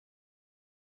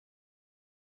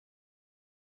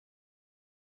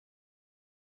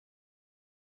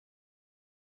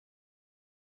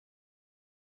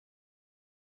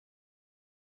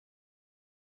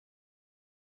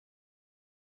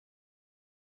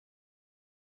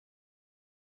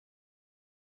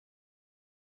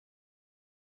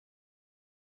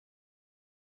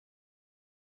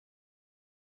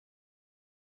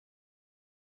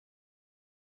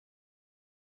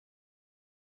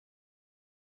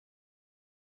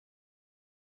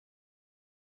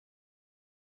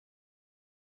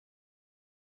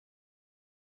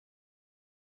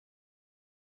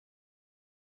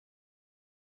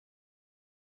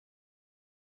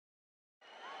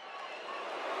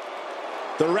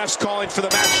The ref's calling for the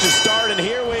match to start, and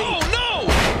here we... Oh, no!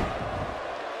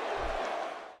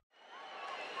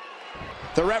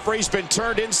 The referee's been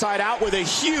turned inside out with a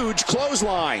huge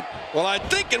clothesline. Well, I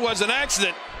think it was an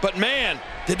accident, but man,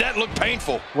 did that look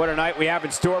painful. What a night we have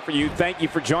in store for you. Thank you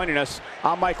for joining us.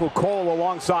 I'm Michael Cole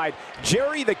alongside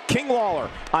Jerry the King Lawler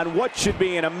on what should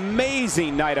be an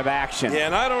amazing night of action. Yeah,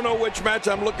 and I don't know which match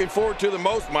I'm looking forward to the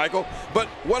most, Michael, but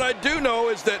what I do know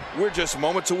is that we're just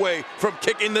moments away from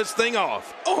kicking this thing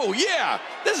off. Oh, yeah,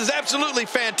 this is absolutely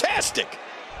fantastic.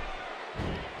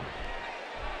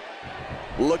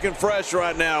 Looking fresh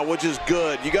right now, which is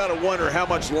good. You got to wonder how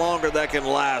much longer that can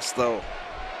last, though.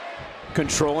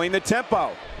 Controlling the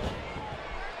tempo.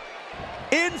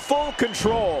 In full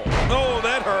control. Oh,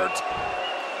 that hurt.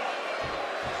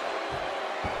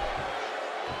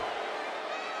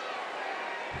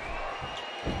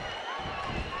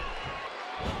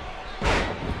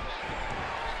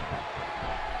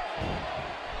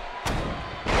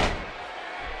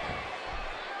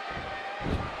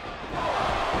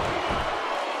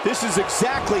 This is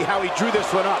exactly how he drew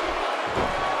this one up.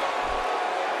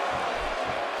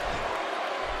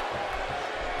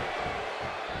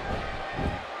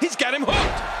 He's got him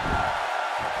hooked.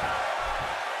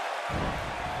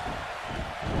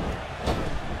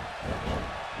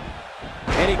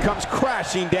 And he comes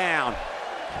crashing down.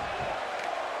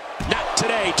 Not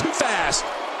today, too fast.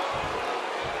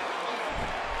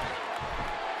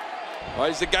 Well,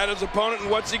 he's got his opponent, and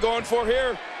what's he going for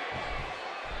here?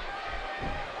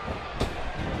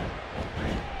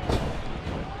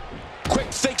 Quick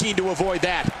thinking to avoid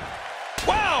that.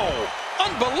 Wow!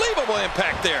 Unbelievable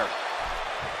impact there.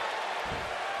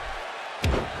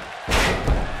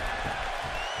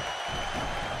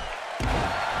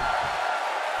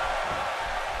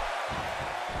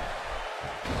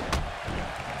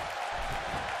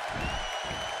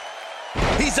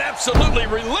 He's absolutely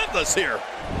relentless here.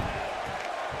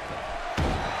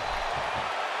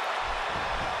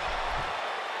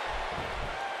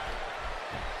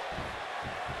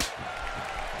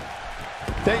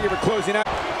 Thank you for closing out.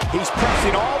 He's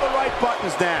pressing all the right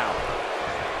buttons now.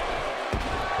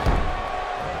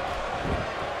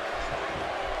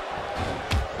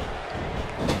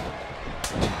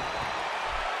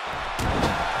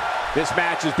 This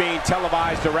match is being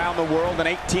televised around the world in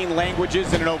 18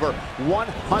 languages and in over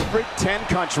 110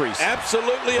 countries.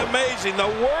 Absolutely amazing. The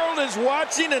world is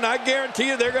watching, and I guarantee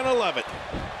you they're going to love it.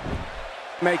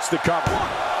 Makes the cover.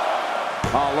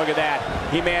 Oh, look at that.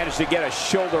 He managed to get a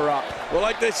shoulder up. Well,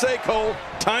 like they say, Cole,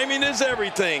 timing is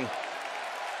everything.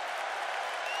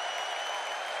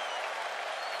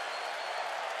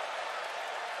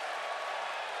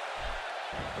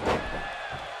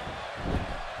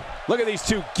 Look at these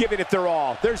two giving it their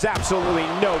all. There's absolutely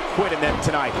no quit in them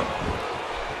tonight.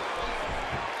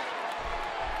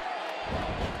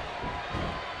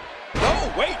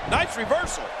 Oh, wait, nice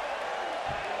reversal.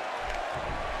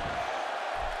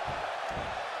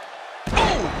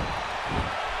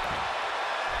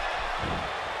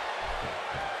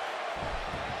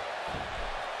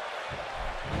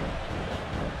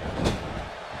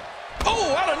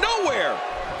 Oh, out of nowhere.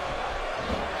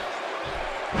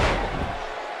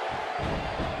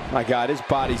 My God, his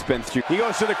body's been through. He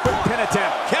goes for the quick pin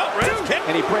attempt. Count, Ref, count.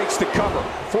 And he breaks the cover,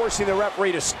 forcing the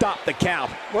referee to stop the count.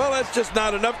 Well, that's just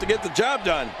not enough to get the job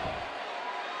done.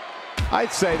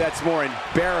 I'd say that's more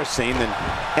embarrassing than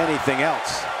anything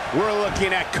else. We're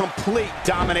looking at complete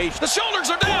domination. The shoulders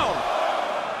are down.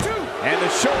 And the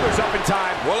shoulder's up in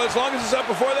time. Well, as long as it's up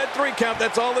before that 3 count,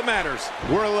 that's all that matters.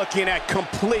 We're looking at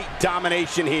complete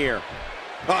domination here.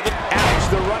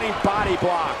 Ouch, the running body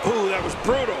block. Ooh, that was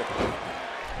brutal.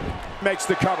 Makes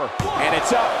the cover. And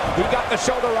it's up. He got the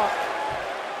shoulder up.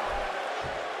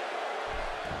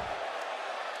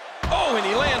 Oh, and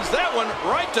he lands that one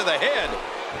right to the head.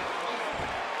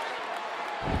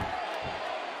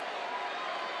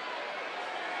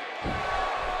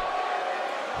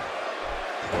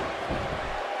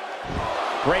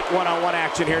 Great one-on-one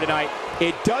action here tonight.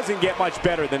 It doesn't get much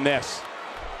better than this.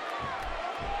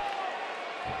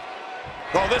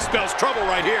 Oh, this spells trouble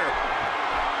right here.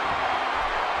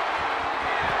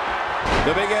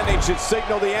 The big ending should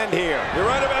signal the end here. You're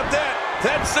right about that.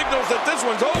 That signals that this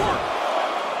one's over.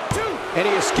 And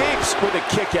he escapes with a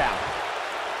kick out.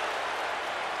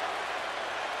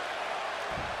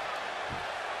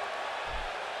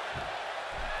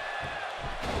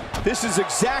 This is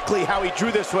exactly how he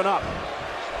drew this one up.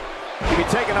 He'll be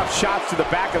taking up shots to the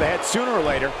back of the head sooner or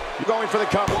later. You're going for the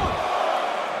cover.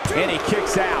 And he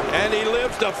kicks out. And he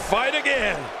lives to fight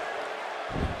again.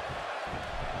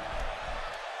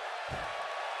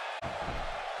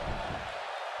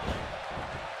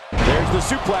 There's the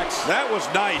suplex. That was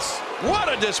nice.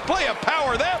 What a display of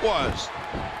power that was.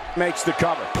 Makes the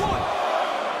cover.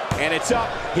 And it's up.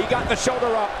 He got the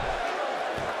shoulder up.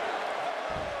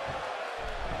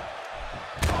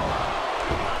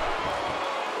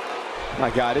 My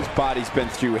God, his body's been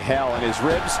through hell, and his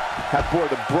ribs have bore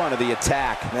the brunt of the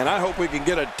attack. Man, I hope we can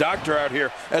get a doctor out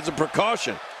here as a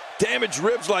precaution. Damaged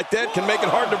ribs like that can make it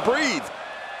hard to breathe.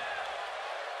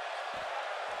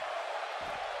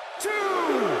 2,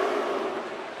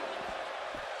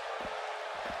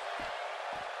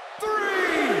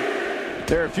 3.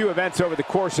 There are a few events over the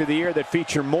course of the year that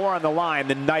feature more on the line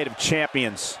than Night of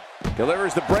Champions.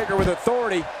 Delivers the breaker with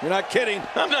authority. You're not kidding.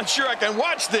 I'm not sure I can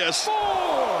watch this. 4,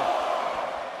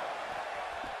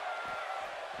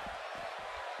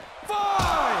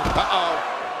 5. Uh-oh.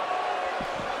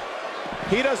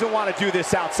 He doesn't want to do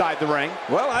this outside the ring.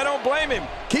 Well, I don't blame him.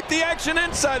 Keep the action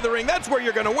inside the ring. That's where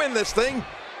you're going to win this thing.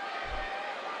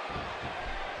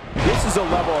 This is a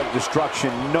level of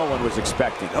destruction no one was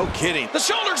expecting. No kidding. The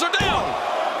shoulders are down.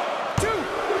 2.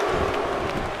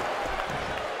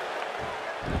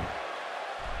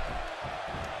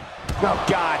 Oh,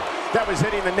 God. That was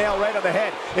hitting the nail right on the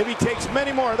head. If he takes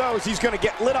many more of those, he's going to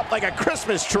get lit up like a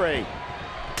Christmas tree.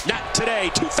 Not today.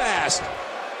 Too fast.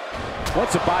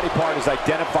 Once a body part is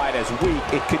identified as weak,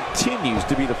 it continues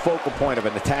to be the focal point of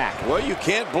an attack. Well, you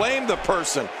can't blame the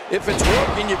person. If it's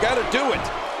working, you got to do it.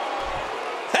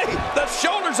 Hey, the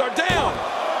shoulders are down.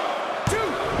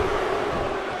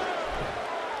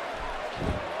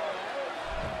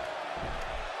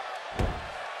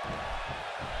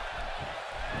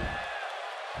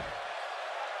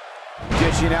 2.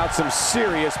 Dishing out some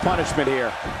serious punishment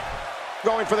here.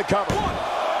 Going for the cover. 1,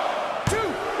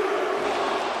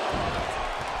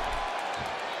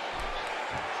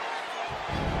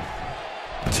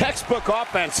 2. Textbook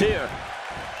offense here.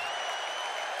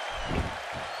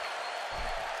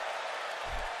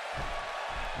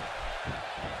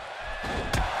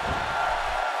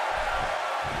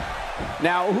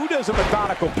 Now, who does a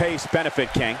methodical pace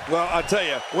benefit, King? Well, I'll tell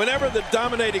you, whenever the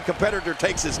dominating competitor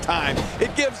takes his time,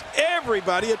 it gives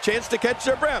everybody a chance to catch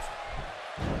their breath.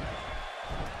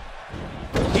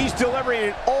 He's delivering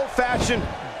an old-fashioned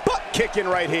butt kicking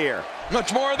right here.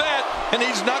 Much more of that, and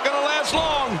he's not going to last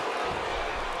long.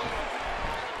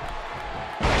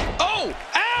 Oh,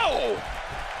 ow!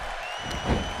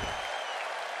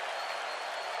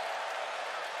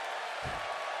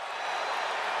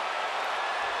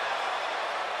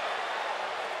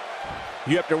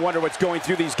 You have to wonder what's going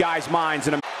through these guys' minds.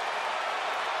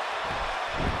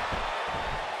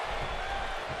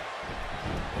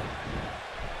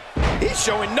 He's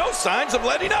showing no signs of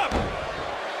letting up.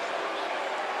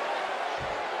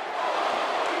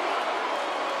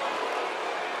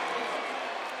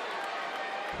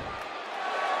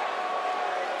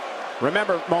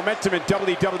 Remember, momentum in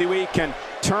WWE can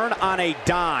turn on a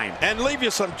dime. And leave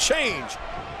you some change.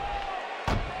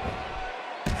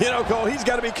 You know, Cole, he's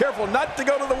got to be careful not to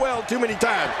go to the well too many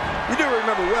times. You do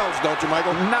remember wells, don't you,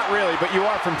 Michael? Not really, but you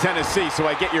are from Tennessee, so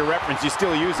I get your reference. You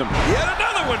still use them. Yet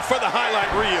another one for the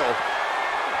highlight reel.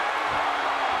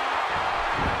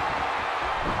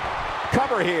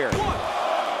 Cover here.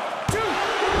 1, 2.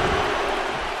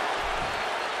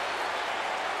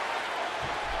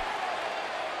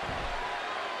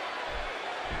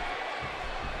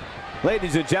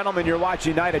 Ladies and gentlemen, you're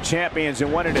watching Night of Champions,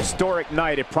 and what an historic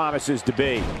night it promises to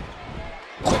be.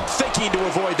 Quick thinking to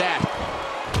avoid that.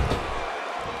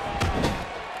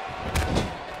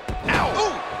 Ow!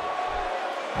 Ooh.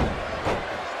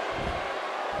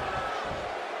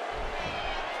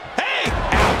 Hey!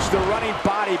 Ouch, the running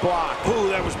body block. Ooh,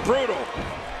 that was brutal.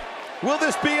 Will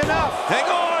this be enough? Hang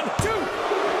on! 2.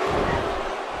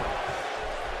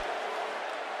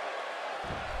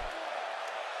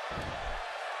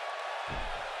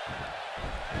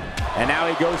 And now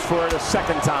he goes for it a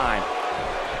second time.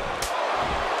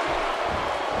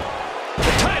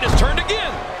 The tide has turned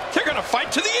again. They're going to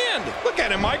fight to the end. Look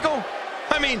at him, Michael.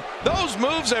 I mean, those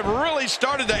moves have really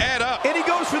started to add up. And he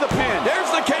goes for the pin. There's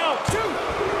the count.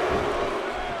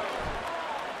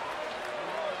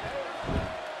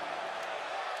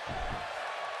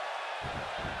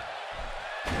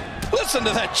 2. Listen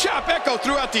to that chop echo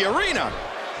throughout the arena.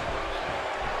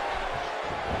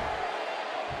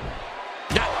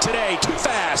 Not today. Too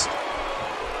fast.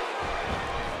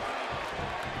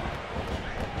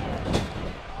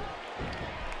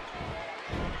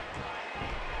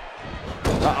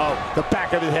 Uh-oh, the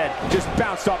back of his head just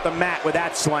bounced off the mat with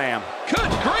that slam.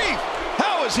 Good grief!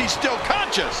 How is he still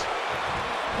conscious?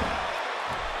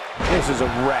 This is a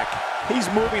wreck. He's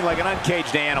moving like an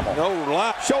uncaged animal. No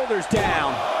lie. Shoulders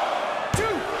down. 2.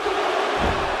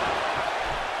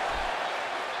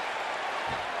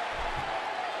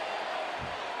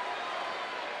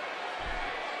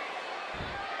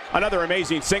 Another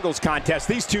amazing singles contest.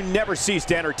 These two never cease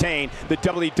to entertain the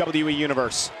WWE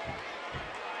Universe.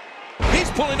 He's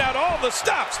pulling out all the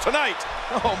stops tonight.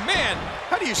 Oh, man.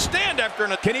 How do you stand after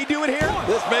an... Can he do it here?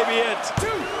 This may be it. 2,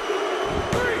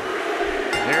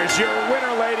 3. Here's your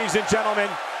winner, ladies and gentlemen.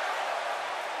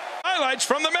 Highlights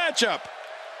from the matchup.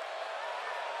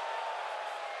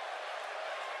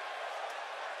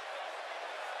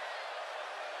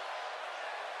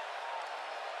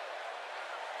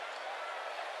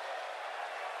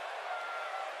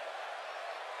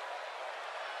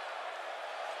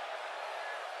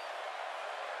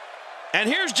 And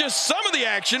here's just some of the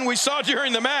action we saw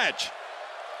during the match.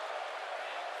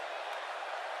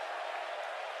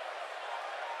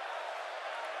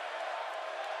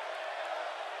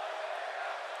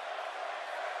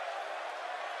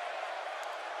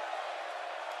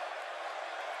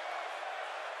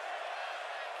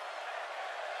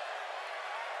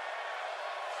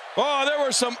 Oh, there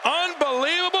were some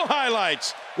unbelievable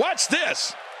highlights. Watch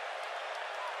this.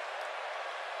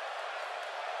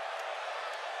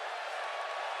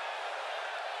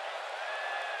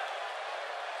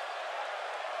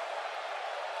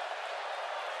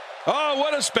 Oh,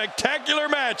 what a spectacular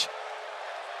match.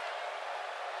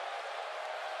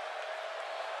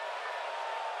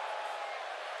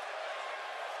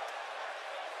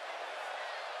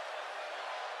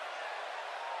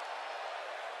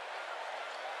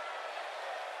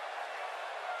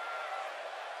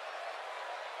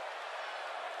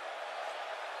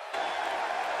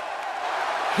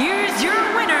 Here's your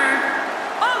winner,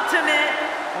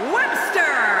 Ultimate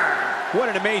Webster. What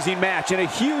an amazing match and a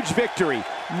huge victory.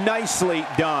 Nicely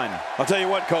done. I'll tell you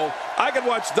what, Cole, I could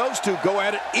watch those two go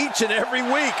at it each and every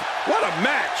week. What a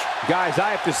match. Guys, I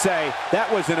have to say, that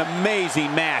was an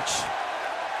amazing match.